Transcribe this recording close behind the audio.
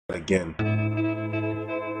again.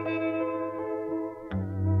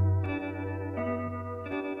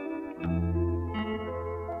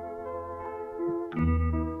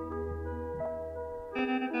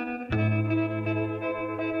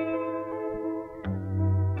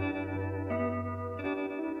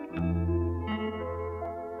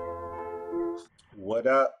 What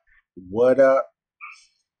up? What up?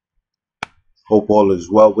 Hope all is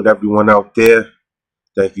well with everyone out there.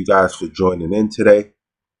 Thank you guys for joining in today.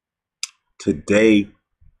 Today,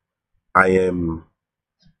 the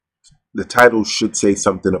title should say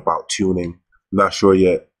something about tuning. I'm not sure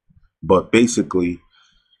yet, but basically,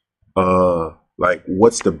 like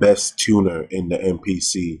what's the best tuner in the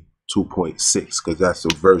MPC 2.6? Because that's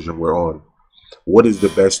the version we're on. What is the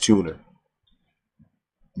best tuner?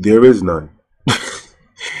 There is none.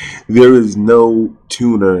 There is no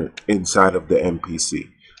tuner inside of the MPC.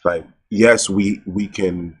 Like, yes, we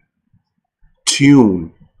can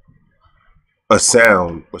tune a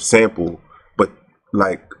sound or sample, but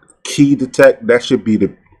like key detect, that should be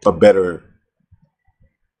a better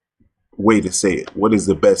way to say it. What is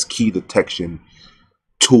the best key detection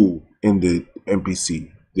tool in the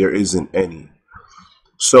MPC? There isn't any.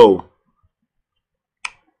 So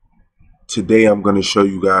today I'm going to show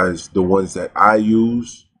you guys the ones that I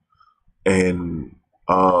use, and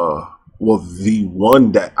well, the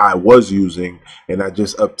one that I was using, and I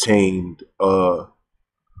just obtained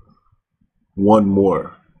one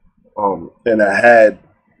more. And I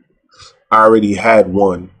already had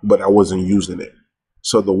one, but I wasn't using it.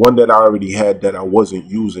 So the one that I already had that I wasn't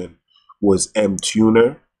using was M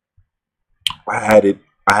Tuner. I had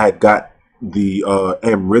got the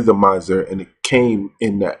M Rhythmizer, and it came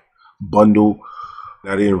in that bundle.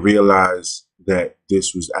 And I didn't realize that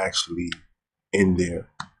this was actually in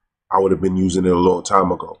there. I would have been using it a long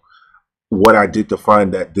time ago. What I did to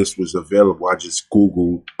find that this was available, I just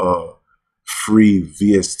Googled free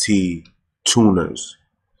VST tuners.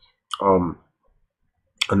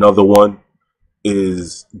 Another one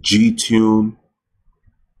is G-Tune.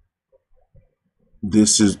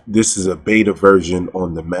 This is a beta version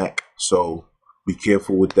on the Mac, so be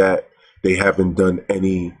careful with that. They haven't done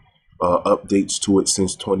any updates to it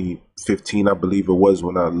since 2015, I believe it was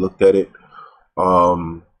when I looked at it.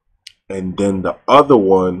 And then the other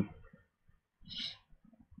one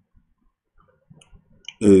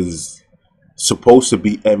is supposed to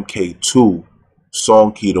be MKII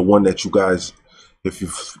SongKey, the one that you guys, if you're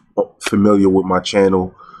familiar with my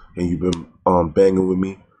channel and you've been banging with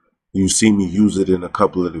me, you see me use it in a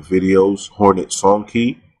couple of the videos. Hornet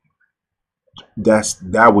SongKey.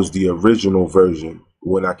 That was the original version.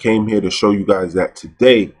 When I came here to show you guys that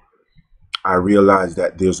today, I realized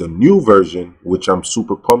that there's a new version, which I'm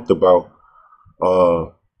super pumped about,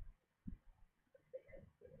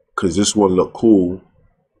 because this one looked cool.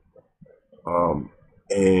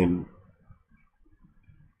 And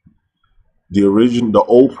the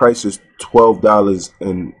old price is $12,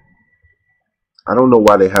 and I don't know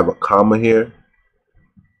why they have a comma here.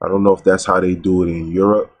 I don't know if that's how they do it in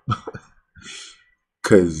Europe.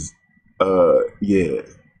 Cause yeah,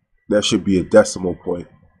 that should be a decimal point.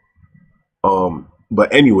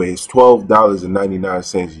 But anyways,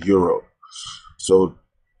 $12.99 euro. So,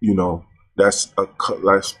 you know, that's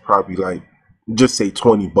probably like, just say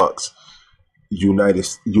 20 bucks United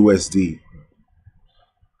USD.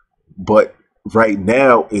 But right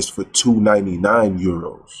now it's for €2.99,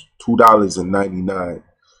 $2.99.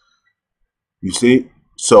 You see?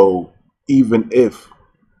 So even if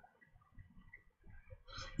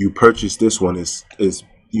you purchase this one, is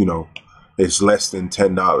you know, it's less than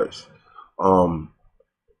 $10.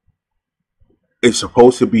 It's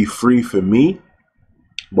supposed to be free for me,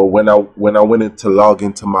 but when I went in to log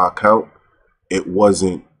into my account, it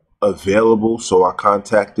wasn't available. So I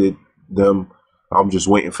contacted them. I'm just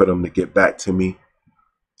waiting for them to get back to me,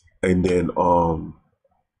 and then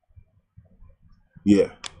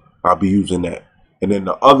yeah, I'll be using that. And then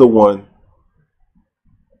the other one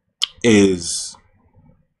is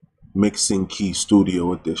MKII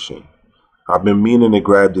Studio Edition. I've been meaning to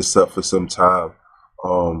grab this up for some time.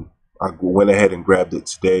 I went ahead and grabbed it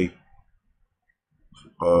today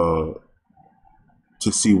to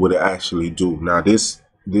see what it actually do. Now this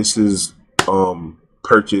is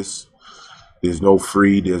purchase. There's no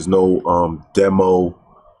free. There's no demo.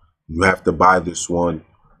 You have to buy this one.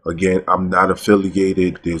 Again, I'm not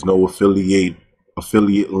affiliated. There's no affiliate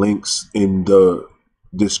links in the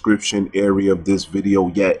description area of this video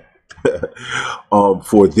yet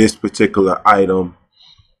for this particular item,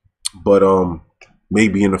 but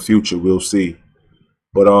maybe in the future we'll see.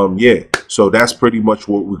 But yeah, so that's pretty much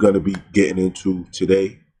what we're going to be getting into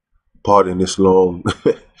today. Pardon this long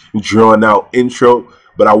drawn out intro,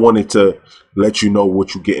 but I wanted to let you know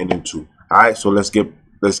what you're getting into. All right, so let's get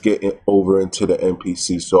over into the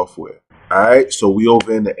MPC software. All right, so we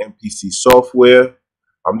over in the MPC software.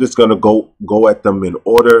 I'm just gonna go at them in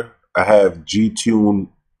order. I have G-Tune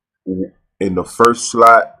in the first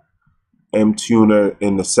slot, M-Tuner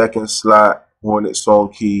in the second slot, Hornet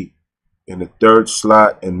SongKey in the third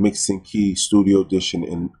slot, and Mixing Key Studio Edition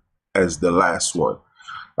in as the last one.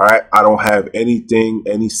 All right, I don't have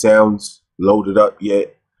any sounds loaded up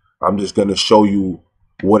yet. I'm just gonna show you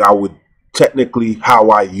what I would technically, how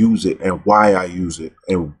I use it and why I use it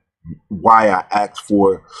and why I asked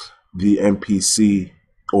for the MPC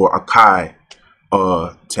or Akai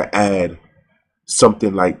to add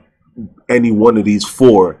something like any one of these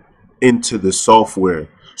four into the software.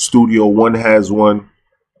 Studio One has one,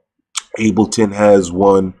 Ableton has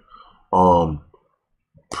one,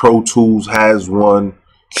 Pro Tools has one,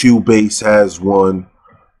 Cubase has one.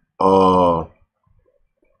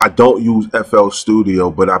 I don't use FL Studio,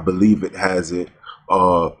 but I believe it has it.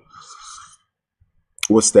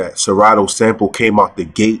 What's that? Serato Sample came out the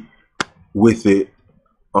gate with it.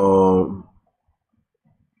 Know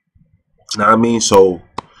what I mean? So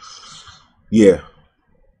yeah.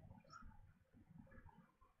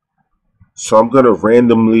 So I'm gonna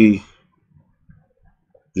randomly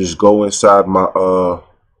just go inside my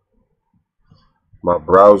my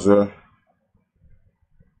browser.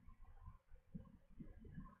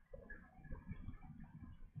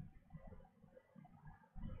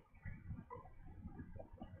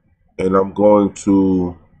 And I'm going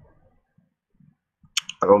to,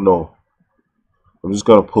 I don't know, I'm just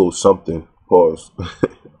gonna pull something. Pause.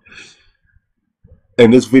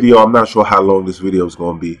 And this video, I'm not sure how long this video is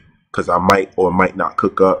gonna be, because I might or might not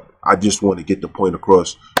cook up. I just want to get the point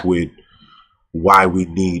across with why we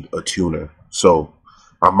need a tuner. So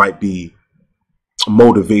I might be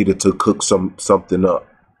motivated to cook something up.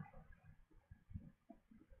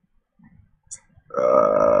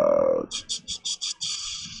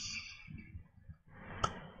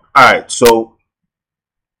 Alright, so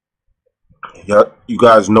yeah, you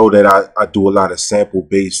guys know that I do a lot of sample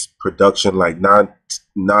based production, like nine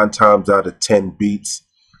times out of 10 beats.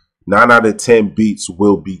 9 out of 10 beats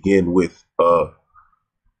will begin with a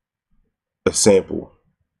sample.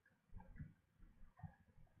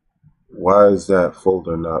 Why is that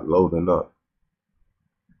folder not loading up?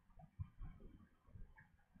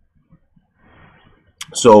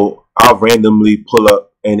 So I'll randomly pull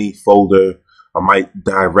up any folder. I might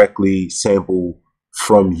directly sample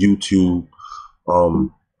from YouTube,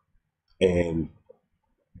 and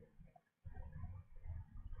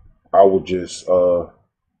I will just now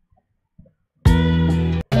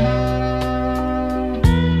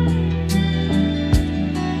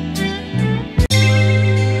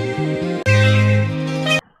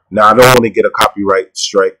I don't want to get a copyright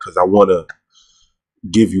strike because I want to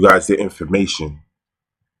give you guys the information.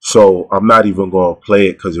 So I'm not even going to play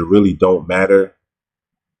it because it really don't matter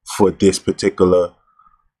for this particular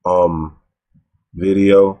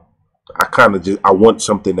video. I kind of I want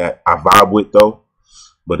something that I vibe with though,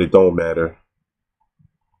 but it don't matter.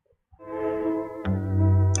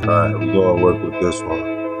 Alright, we're going to work with this one.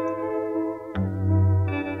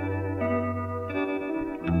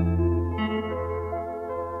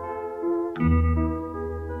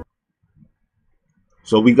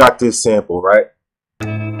 So we got this sample, right?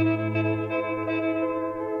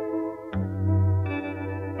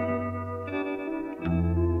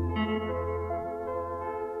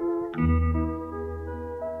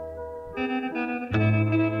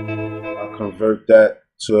 I'll convert that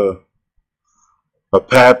to a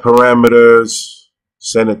pad parameters,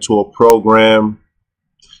 send it to a program.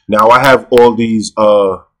 Now I have all these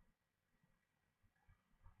the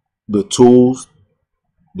tools,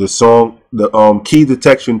 the key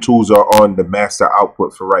detection tools are on the master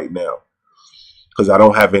output for right now because I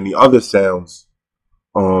don't have any other sounds,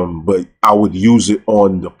 but I would use it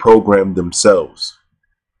on the program themselves.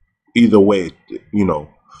 Either way, you know.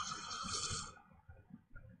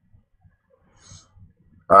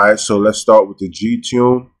 Alright, so let's start with the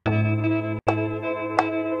G-Tune.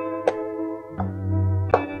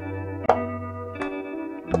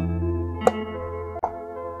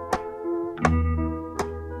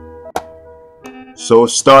 So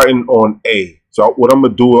it's starting on A. So what I'm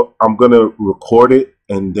gonna do, I'm gonna record it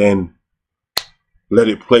and then let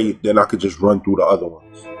it play. Then I could just run through the other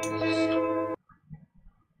ones.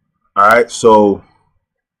 All right, so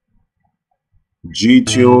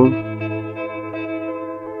G-Tune.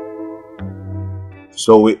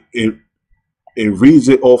 So it reads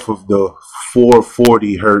it off of the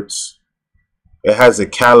 440 hertz. It has a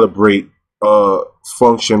calibrate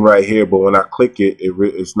function right here, but when I click it,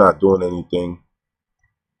 it's not doing anything.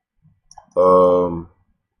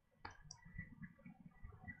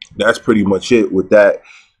 That's pretty much it with that.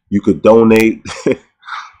 You could donate.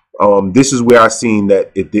 This is where I seen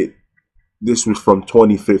that it did. This was from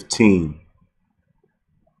 2015,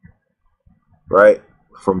 right?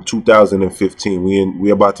 From 2015. We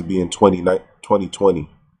about to be in 2020.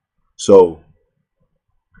 So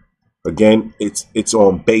again, it's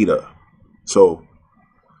on beta. So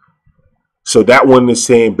that one is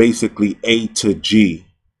saying basically A to G.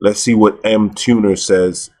 Let's see what M Tuner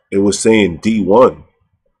says. It was saying D1.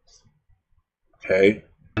 Okay.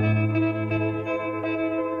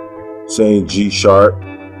 Saying G sharp.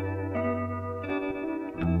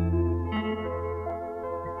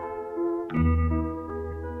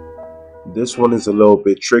 This one is a little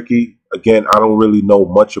bit tricky. Again, I don't really know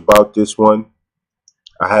much about this one.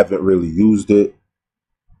 I haven't really used it.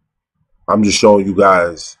 I'm just showing you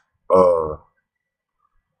guys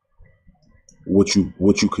what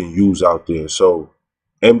you can use out there. So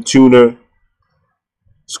M Tuner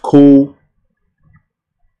is cool,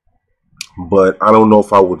 but I don't know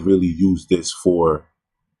if I would really use this for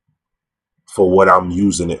what I'm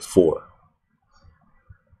using it for.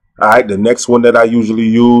 All right, the next one that I usually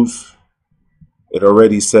use, it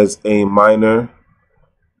already says A minor,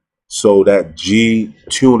 so that G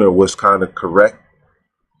tuner was kind of correct.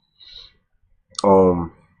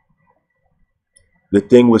 The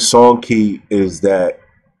thing with SongKey is that,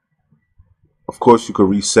 of course, you can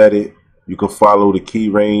reset it. You can follow the key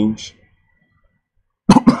range.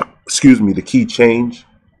 Excuse me, the key change.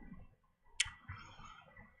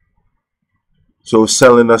 So it's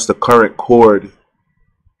telling us the current chord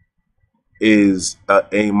is a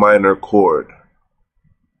A minor chord.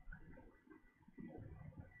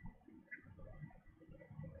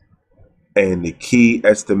 And the key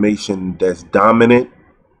estimation that's dominant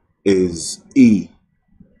is E.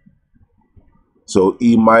 So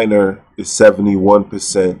E minor is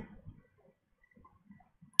 71%,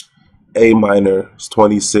 A minor is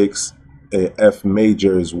 26%, and F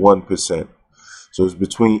major is 1%. So it's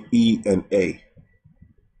between E and A,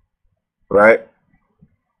 right?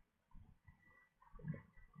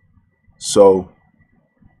 So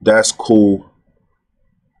that's cool.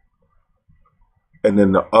 And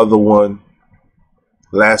then the other one,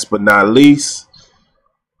 last but not least,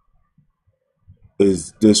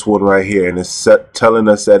 is this one right here, and it's telling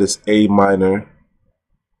us that it's A minor.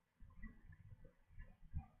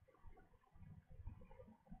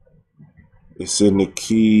 It's in the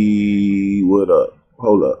key. What up?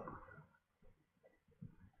 Hold up.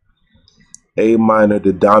 A minor,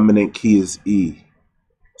 the dominant key is E.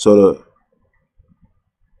 So the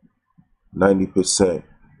 90%.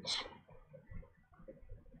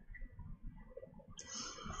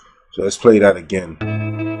 So let's play that again.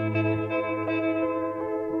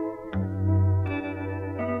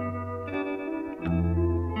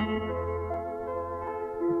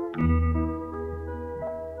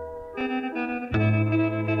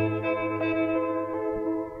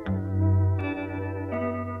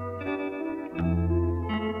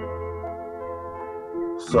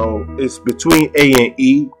 So it's between A and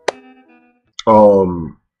E.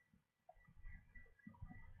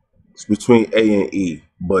 It's between A and E,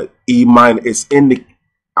 but E minor is in the.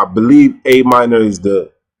 I believe A minor is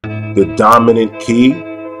the dominant key,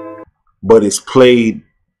 but it's played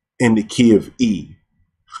in the key of E.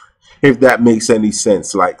 If that makes any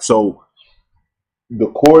sense, like, so the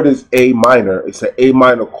chord is A minor. It's an A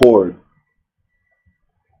minor chord,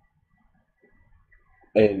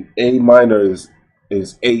 and A minor is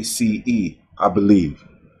ACE, I believe,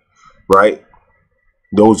 right?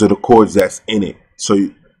 Those are the chords that's in it. So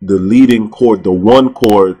the leading chord, the one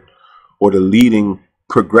chord, or the leading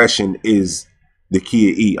progression is the key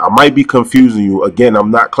of E. I might be confusing you. Again, I'm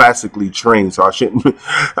not classically trained, so I shouldn't.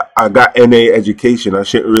 I got NA education. I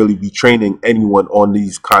shouldn't really be training anyone on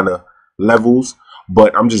these kind of levels,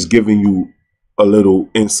 but I'm just giving you a little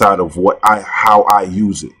insight of how I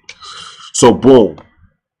use it. So boom,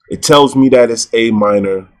 it tells me that it's A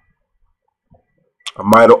minor. I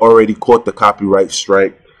might have already caught the copyright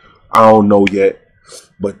strike. I don't know yet.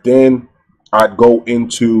 But then I'd go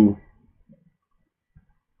into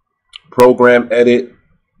program edit.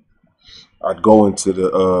 I'd go into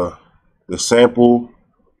the sample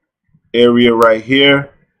area right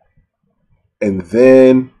here, and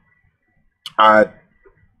then I'd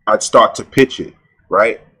start to pitch it,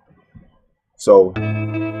 right? So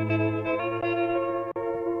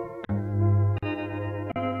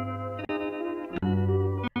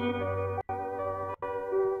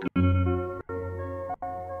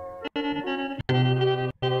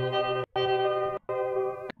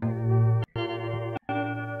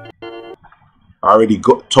I already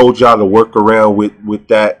told y'all to work around with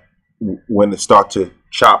that when it start to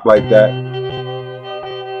chop like that.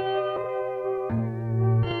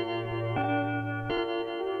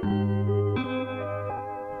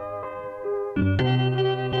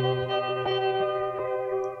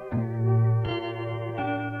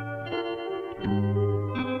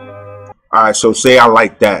 All right, so say I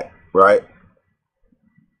like that, right?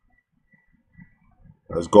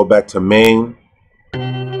 Let's go back to main.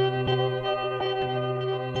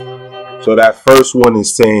 So that first one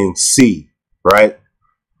is saying C, right?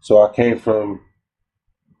 So I came from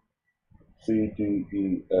C, D,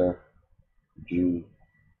 E, F, G,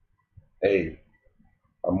 A.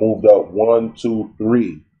 I moved up 1, 2,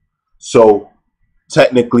 3. So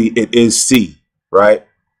technically it is C, right?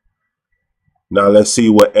 Now let's see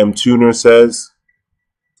what M Tuner says.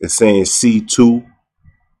 It's saying C2.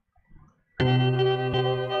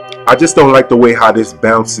 I just don't like the way how this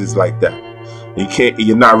bounces like that.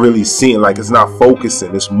 You're not really seeing, like, it's not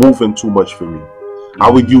focusing. It's moving too much for me. I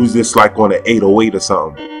would use this like on an 808 or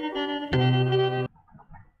something.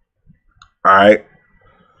 All right.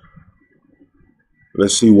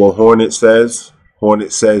 Let's see what Hornet says.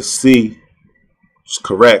 Hornet says C. It's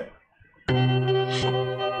correct.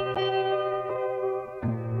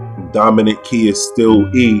 Dominant key is still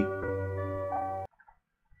E.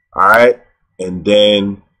 All right. And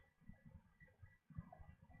then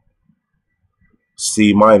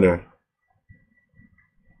C minor.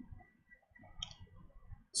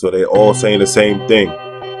 So they all saying the same thing.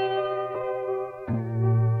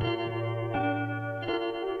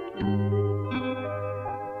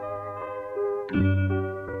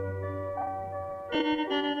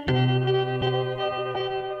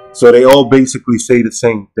 So they all basically say the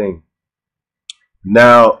same thing.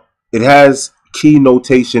 Now it has key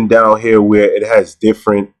notation down here where it has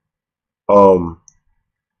different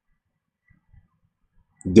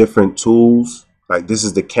different tools. Like this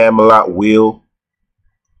is the Camelot wheel.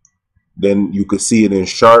 Then you could see it in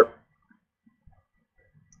sharp,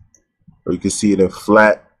 or you can see it in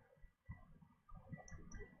flat.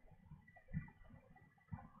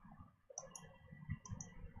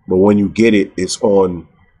 But when you get it, it's on.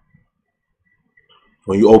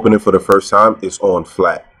 When you open it for the first time, it's on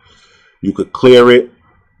flat. You could clear it.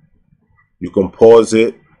 You can pause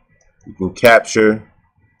it. You can capture.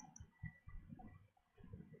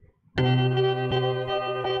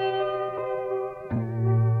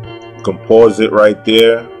 You can pause it right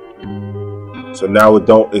there. So now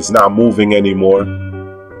it's not moving anymore.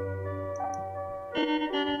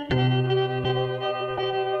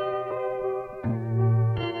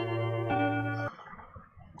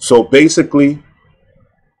 So basically,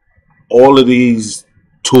 all of these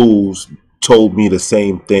tools told me the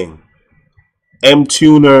same thing. M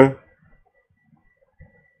Tuner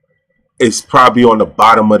is probably on the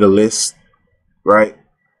bottom of the list, right?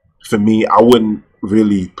 For me, I wouldn't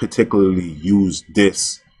really particularly use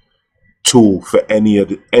this tool for any of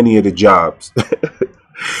the jobs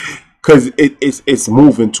because it's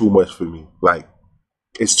moving too much for me. Like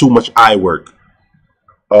it's too much eye work.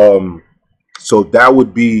 So that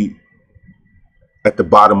would be at the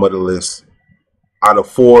bottom of the list. Out of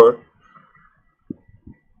 4,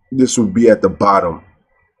 this would be at the bottom.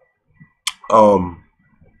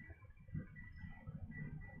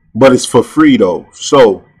 But it's for free though,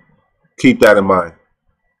 so keep that in mind.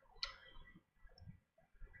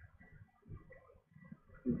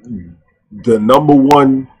 The number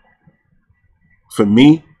one for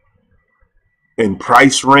me in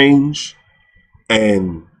price range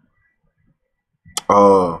and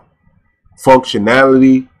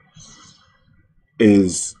functionality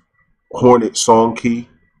is Hornet SongKey.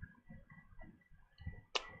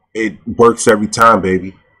 It works every time,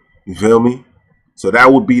 baby. You feel me? So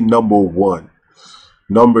that would be number 1.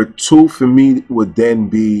 Number 2 for me would then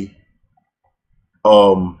be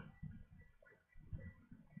number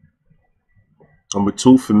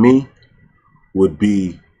 2 for me would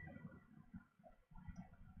be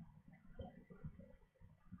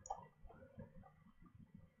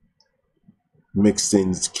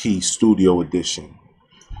Mixin's Key Studio Edition.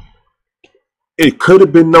 It could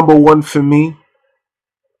have been number 1 for me,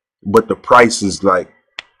 but the price is like,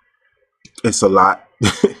 it's a lot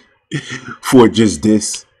for just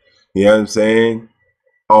this. You know what I'm saying?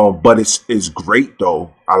 But it's great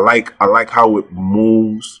though. I like how it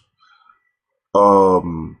moves.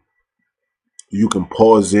 You can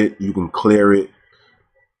pause it, you can clear it.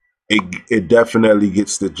 It definitely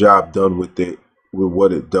gets the job done with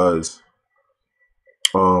what it does.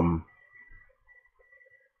 So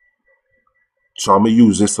I'm gonna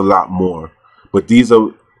use this a lot more. But these are,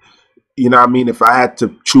 you know what I mean? If I had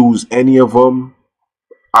to choose any of them,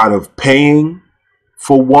 out of paying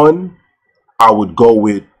for one, I would go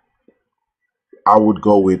with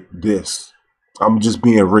this. I'm just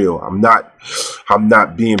being real. I'm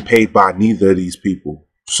not being paid by neither of these people.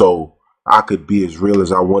 So I could be as real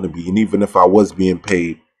as I want to be. And even if I was being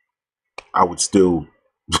paid, I would still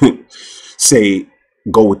say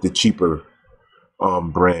go with the cheaper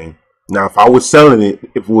brand. Now, if I was selling it,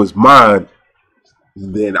 if it was mine,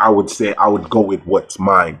 then I would say I would go with what's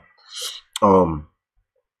mine. But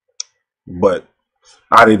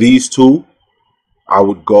out of these two, I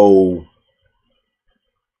would go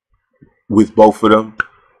with both of them,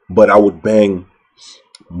 but I would bang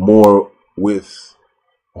more with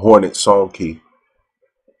Hornet SongKey.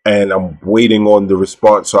 And I'm waiting on the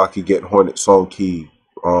response so I could get Hornet SongKey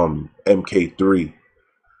MKII.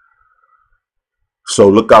 So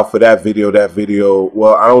look out for that video.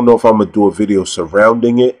 Well, I don't know if I'm gonna do a video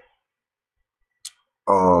surrounding it,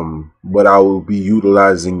 but I will be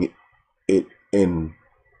utilizing it in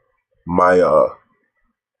my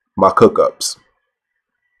my cookups.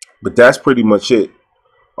 But that's pretty much it.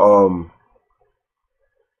 I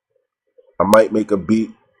might make a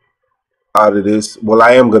beat out of this. Well,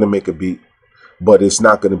 I am gonna make a beat, but it's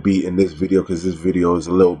not gonna be in this video because this video is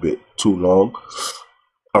a little bit too long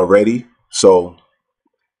already. So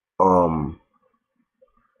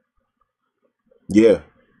yeah,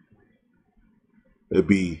 it'd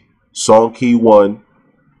be SongKey 1,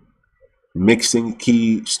 Mixing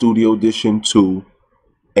Key Studio Edition 2,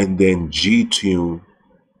 and then G-Tune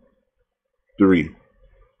 3.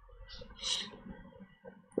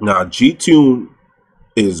 Now G-Tune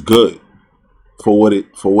is good for what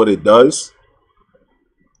it does.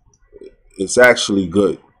 It's actually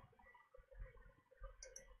good.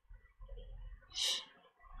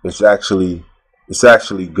 It's actually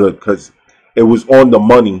good because it was on the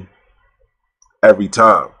money every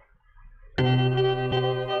time.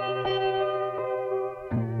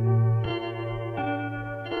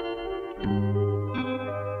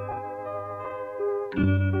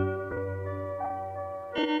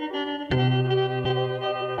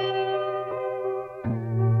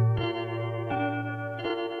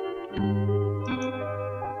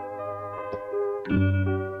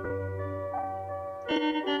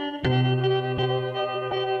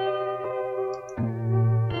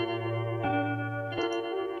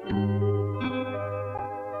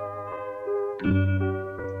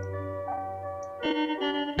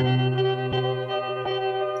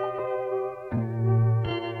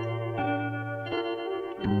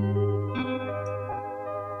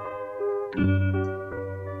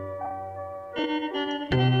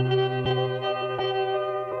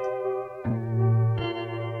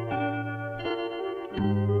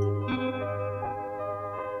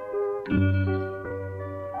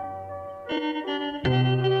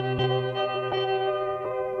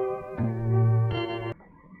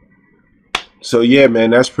 So yeah,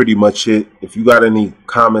 man, that's pretty much it. If you got any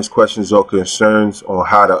comments, questions, or concerns on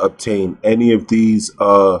how to obtain any of these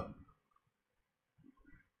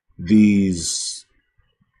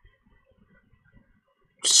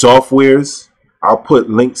softwares, I'll put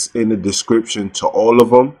links in the description to all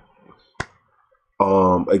of them.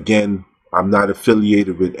 Again, I'm not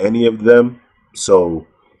affiliated with any of them, so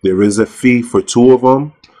there is a fee for 2 of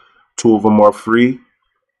them. 2 of them are free.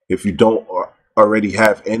 If you don't already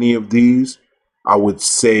have any of these, I would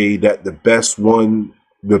say that the best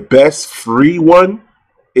free one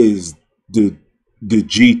is the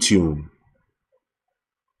G-Tune.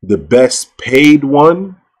 The best paid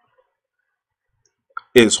one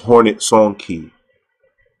is Hornet SongKey.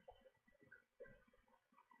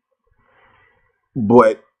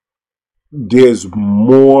 But there's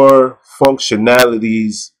more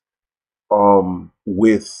functionalities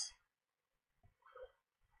with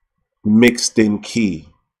mixed in key.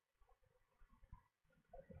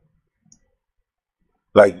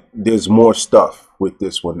 Like there's more stuff with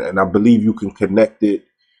this one, and I believe you can connect it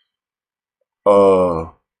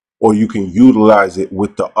or you can utilize it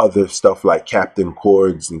with the other stuff like Captain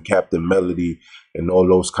Chords and Captain Melody and all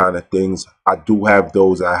those kind of things. I do have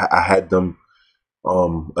those. I had them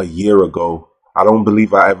a year ago. I don't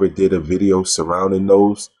believe I ever did a video surrounding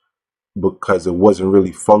those because it wasn't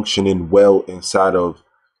really functioning well inside of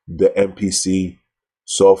the MPC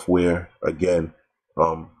software again.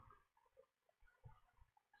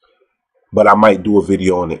 But I might do a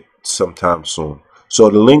video on it sometime soon. So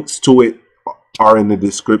the links to it are in the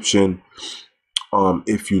description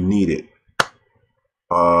if you need it.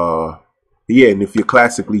 Yeah, and if you're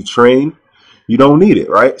classically trained, you don't need it,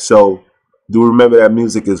 right? So do remember that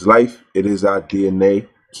music is life. It is our DNA.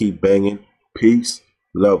 Keep banging. Peace,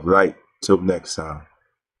 love, light. Till next time.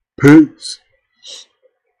 Peace.